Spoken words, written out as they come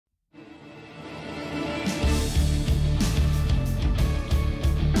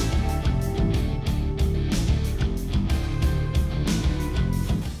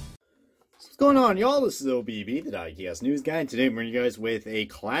What's going on, y'all? This is OBB, the Diecast News Guy, and today I'm bringing you guys with a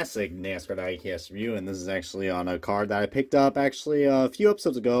classic NASCAR Diecast review, and this is actually on a card that I picked up actually a few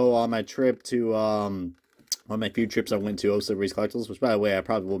episodes ago on my trip to, one of my few trips I went to OSA Race Collectibles, which, by the way, I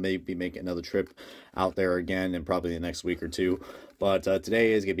probably will maybe make another trip out there again in probably the next week or two. But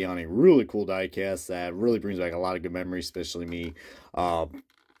today is going to be on a really cool diecast that really brings back a lot of good memories, especially me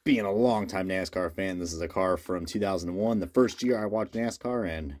being a long-time NASCAR fan. This is a car from 2001, the first year I watched NASCAR,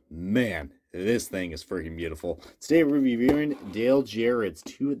 and man, this thing is freaking beautiful. Today we're reviewing Dale Jarrett's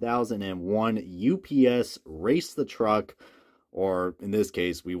 2001 UPS Race the Truck, or in this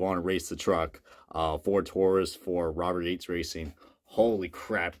case, we want to race the truck, Ford Taurus for Robert Yates Racing. Holy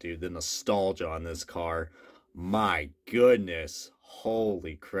crap, dude, the nostalgia on this car. My goodness.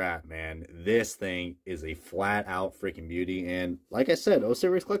 Holy crap, man. This thing is a flat-out freaking beauty. And like I said, OSA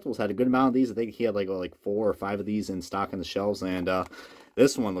Race Collectibles had a good amount of these. I think he had like 4 or 5 of these in stock on the shelves. And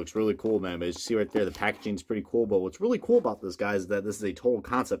this one looks really cool, man. But as you see right there, the packaging is pretty cool. But what's really cool about this, guys, is that this is a total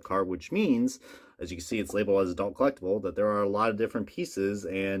concept car, which means, as you can see, it's labeled as adult collectible, that there are a lot of different pieces.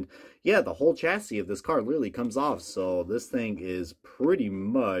 And yeah, the whole chassis of this car literally comes off. So this thing is pretty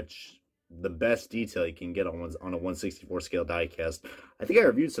much the best detail you can get on a 1/64 scale diecast. I think I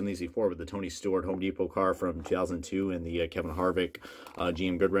reviewed some of these before with the Tony Stewart Home Depot car from 2002 and the Kevin Harvick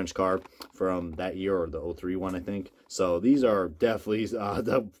GM Goodwrench car from that year, or the 03 one, I think. So these are definitely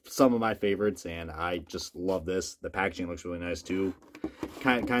some of my favorites, and I just love this. The packaging looks really nice too.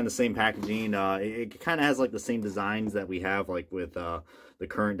 Kind of the same packaging. It kind of has like the same designs that we have like with the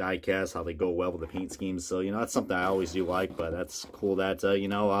current diecast, how they go well with the paint schemes. So, you know, that's something I always do like, but that's cool that, you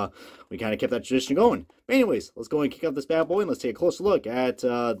know, we kind of kept that tradition going. But anyways, let's go and kick up this bad boy, and let's take a closer look at let's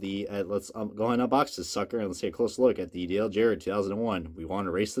go ahead and unbox this sucker, and let's take a closer look at the Dale Jarrett 2001 We Want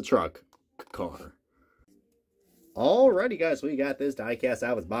to Race the Truck car. Alrighty, guys, we got this diecast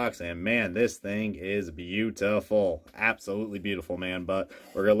out of its box, and man, this thing is beautiful. Absolutely beautiful, man. But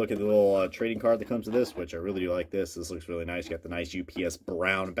we're gonna look at the little trading card that comes with this, which I really do like this. This looks really nice. You got the nice UPS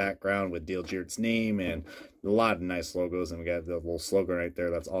brown background with Dale Jarrett's name and a lot of nice logos, and we got the little slogan right there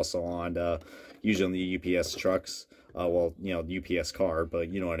that's also on usually on the UPS trucks. Well, you know, the UPS car,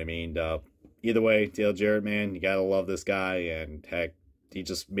 but you know what I mean. Either way, Dale Jarrett, man, you gotta love this guy, and heck, he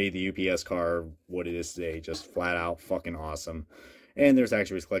just made the UPS car what it is today, just flat out fucking awesome. And there's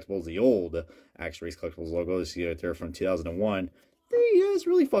Action Race Collectibles, the old Action Race Collectibles logo. You see right there from 2001. Yeah, it's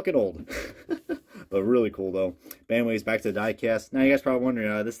really fucking old. But really cool, though. But anyways, back to the diecast. Now, you guys probably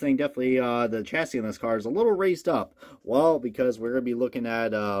wondering, this thing definitely, the chassis on this car is a little raised up. Well, because we're going to be looking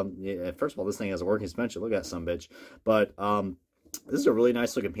at, first of all, this thing has a working suspension. Look at that sumbitch. But, this is a really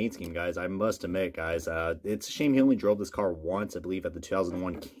nice looking paint scheme, guys. I must admit, guys, it's a shame he only drove this car once, I believe, at the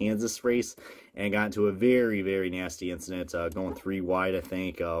 2001 Kansas race, and got into a very, very nasty incident, going 3 wide, I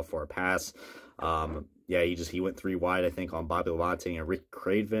think, for a pass. Yeah, he went 3 wide, I think, on Bobby Labonte and Rick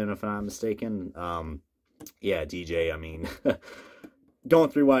Craven, if I'm not mistaken. Yeah, DJ, I mean,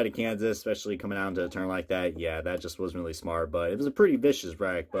 going 3 wide at Kansas, especially coming out into a turn like that, yeah, that just wasn't really smart. But it was a pretty vicious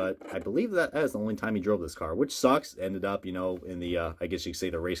wreck. But I believe that is the only time he drove this car, which sucks. Ended up, you know, in the, I guess you could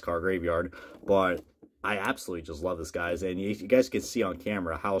say, the race car graveyard. But I absolutely just love this, guys. And you guys can see on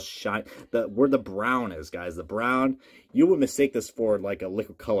camera how shiny, where the brown is, guys. The brown, you would mistake this for like a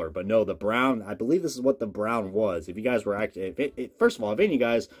liquid color. But no, the brown, I believe this is what the brown was. If you guys were actually, first of all, if any of you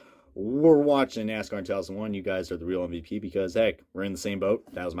guys we're watching NASCAR in 2001, you guys are the real MVP, because heck, we're in the same boat.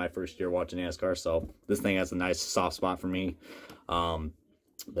 That was my first year watching NASCAR, so this thing has a nice soft spot for me.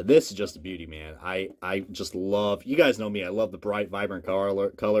 But this is just a beauty, man. I just love, you guys know me, I love the bright, vibrant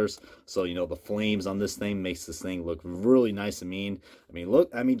colors. So, you know, the flames on this thing makes this thing look really nice and mean. I mean, look,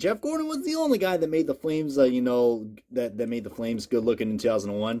 I mean, Jeff Gordon was the only guy that made the flames, you know, that made the flames good looking in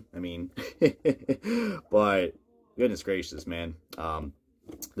 2001. I mean, but goodness gracious, man.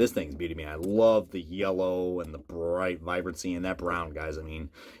 This thing's beauty, man. I love the yellow and the bright vibrancy and that brown, guys. I mean,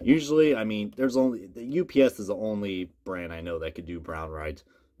 usually, I mean, there's only, the UPS is the only brand I know that could do brown right.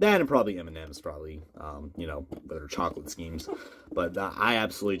 That and probably M&M's, probably, you know, with their chocolate schemes. But I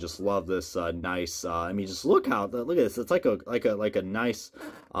absolutely just love this nice, I mean, just look at this. It's like a nice,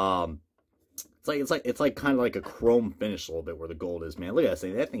 it's like kind of like a chrome finish a little bit where the gold is, man. Look at that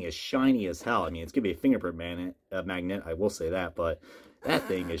thing. That thing is shiny as hell. I mean, it's gonna be a fingerprint magnet, I will say that, but that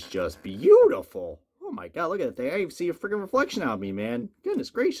thing is just beautiful. Oh my god, look at that thing. I even see a freaking reflection out of me, man. Goodness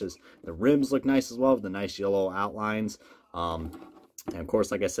gracious. The rims look nice as well with the nice yellow outlines. And of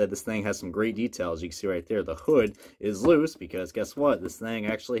course, like I said, this thing has some great details. You can see right there, the hood is loose because guess what? This thing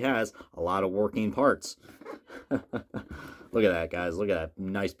actually has a lot of working parts. Look at that, guys. Look at that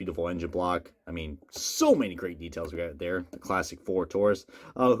nice, beautiful engine block. I mean, so many great details we got there. The classic Ford Taurus.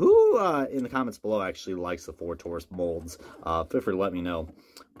 Who in the comments below actually likes the Ford Taurus molds? Feel free to let me know.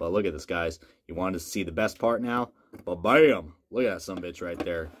 But look at this, guys. You wanted to see the best part now? But bam! Look at that sumbitch right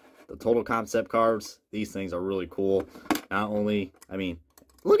there. The total concept cars. These things are really cool. Not only, I mean,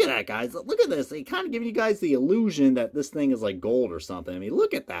 look at that, guys. Look at this. They kind of give you guys the illusion that this thing is like gold or something. I mean,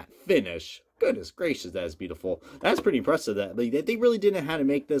 look at that finish. Goodness gracious, that is beautiful. That's pretty impressive. That they really didn't know how to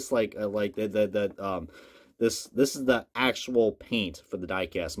make this like this is the actual paint for the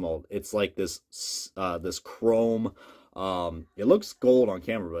diecast mold. It's like this this chrome. It looks gold on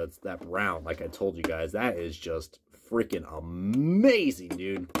camera, but it's that brown. Like I told you guys, that is just freaking amazing,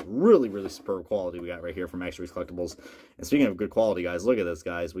 dude. Really, really superb quality we got right here from Max Race Collectibles. And speaking of good quality, guys, look at this,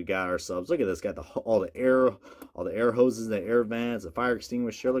 guys. We got ourselves, look at this, got all the air hoses, the air vents, the fire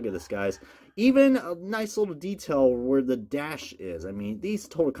extinguisher. Look at this, guys. Even a nice little detail where the dash is. I mean, these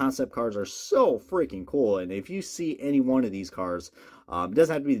total concept cars are so freaking cool. And if you see any one of these cars, it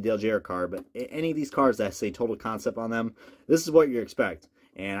doesn't have to be the Dale Jarrett car, but any of these cars that say total concept on them, this is what you expect.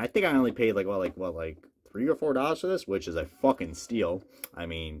 And I think I only paid like $3 or $4 for this, which is a fucking steal. I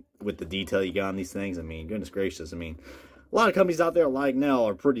mean, with the detail you got on these things, I mean, goodness gracious. I mean, a lot of companies out there like Nell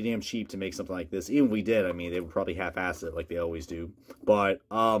are pretty damn cheap to make something like this. Even if we did, I mean, they would probably half-ass it like they always do. But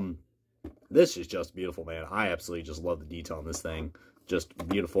this is just beautiful, man. I absolutely just love the detail on this thing. Just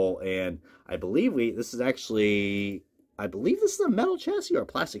beautiful. And I believe this is actually, I believe this is a metal chassis or a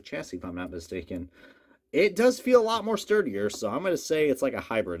plastic chassis, if I'm not mistaken. It does feel a lot more sturdier, so I'm going to say it's like a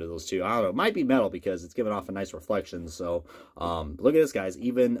hybrid of those two. I don't know. It might be metal because it's giving off a nice reflection. So, look at this, guys.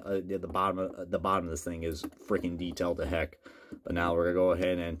 Even the bottom of this thing is freaking detailed to heck. But now we're going to go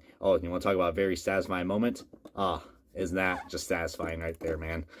ahead and, oh, you want to talk about a very satisfying moment? Isn't that just satisfying right there,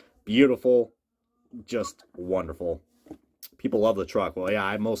 man? Beautiful. Just wonderful. People love the truck. Well, yeah,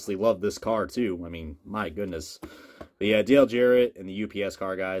 I mostly love this car, too. I mean, my goodness. But yeah, Dale Jarrett and the UPS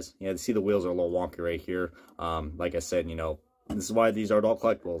car, guys. Yeah, you see the wheels are a little wonky right here. Like I said, you know, this is why these are adult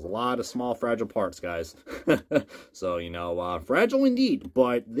collectibles. A lot of small, fragile parts, guys. So, you know, fragile indeed.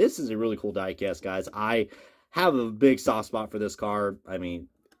 But this is a really cool diecast, guys. I have a big soft spot for this car. I mean,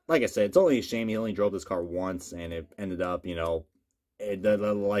 like I said, it's only a shame he only drove this car once, and it ended up, you know,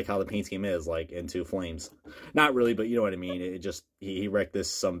 like how the paint scheme is, like, into flames. Not really, but you know what I mean. It just, he wrecked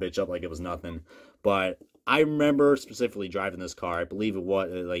this sumbitch up like it was nothing. But I remember specifically driving this car. I believe it was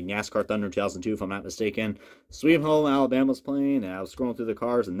like NASCAR Thunder 2002, if I'm not mistaken. Sweet Home Alabama was playing, and I was scrolling through the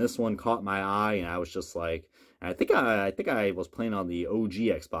cars, and this one caught my eye, and I was just like, I think I was playing on the OG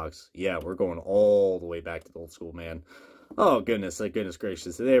Xbox. Yeah, we're going all the way back to the old school, man. Oh, goodness, like, goodness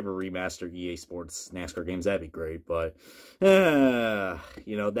gracious. If they ever remaster EA Sports NASCAR games, that'd be great. But,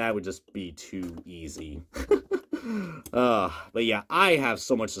 you know, that would just be too easy. But yeah, I have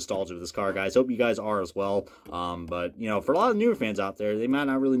so much nostalgia with this car, guys. Hope you guys are as well. But, you know, for a lot of newer fans out there, they might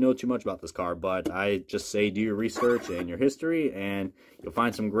not really know too much about this car. But I just say do your research and your history, and you'll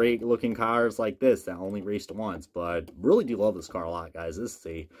find some great-looking cars like this that only raced once. But really do love this car a lot, guys. This is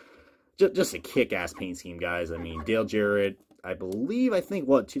a just a kick-ass paint scheme, guys. I mean, Dale Jarrett, I think,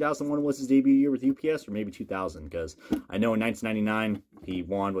 what, 2001 was his debut year with UPS, or maybe 2000, because I know in 1999, he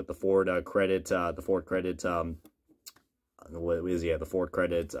won with the Ford credit, the Ford credit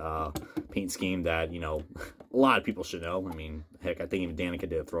paint scheme that, you know, a lot of people should know. I mean, heck, I think even Danica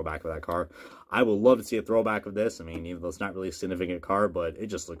did a throwback of that car. I would love to see a throwback of this. I mean, even though it's not really a significant car, but it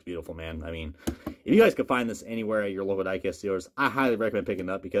just looks beautiful, man. I mean, if you guys can find this anywhere at your local diecast dealers, I highly recommend picking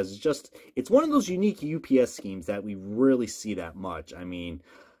it up, because it's one of those unique UPS schemes that we really see that much. I mean,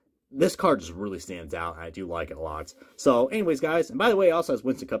 this card just really stands out, and I do like it a lot. So, anyways, guys, and by the way, it also has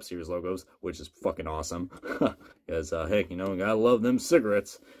Winston Cup Series logos, which is fucking awesome. Because, heck, you know, gotta love them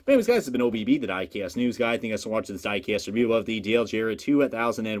cigarettes. But anyways, guys, this has been OBB, the Diecast News Guy. Thank you guys for watching this Diecast review of the Dale Jarrett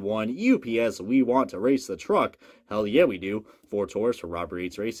 2001 UPS We Want to Race the Truck. Hell yeah, we do. 4 Taurus for Robert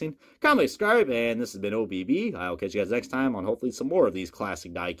Yates Racing. Comment, subscribe, and this has been OBB. I'll catch you guys next time on hopefully some more of these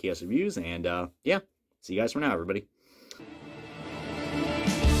classic Diecast reviews. And, yeah, see you guys for now, everybody.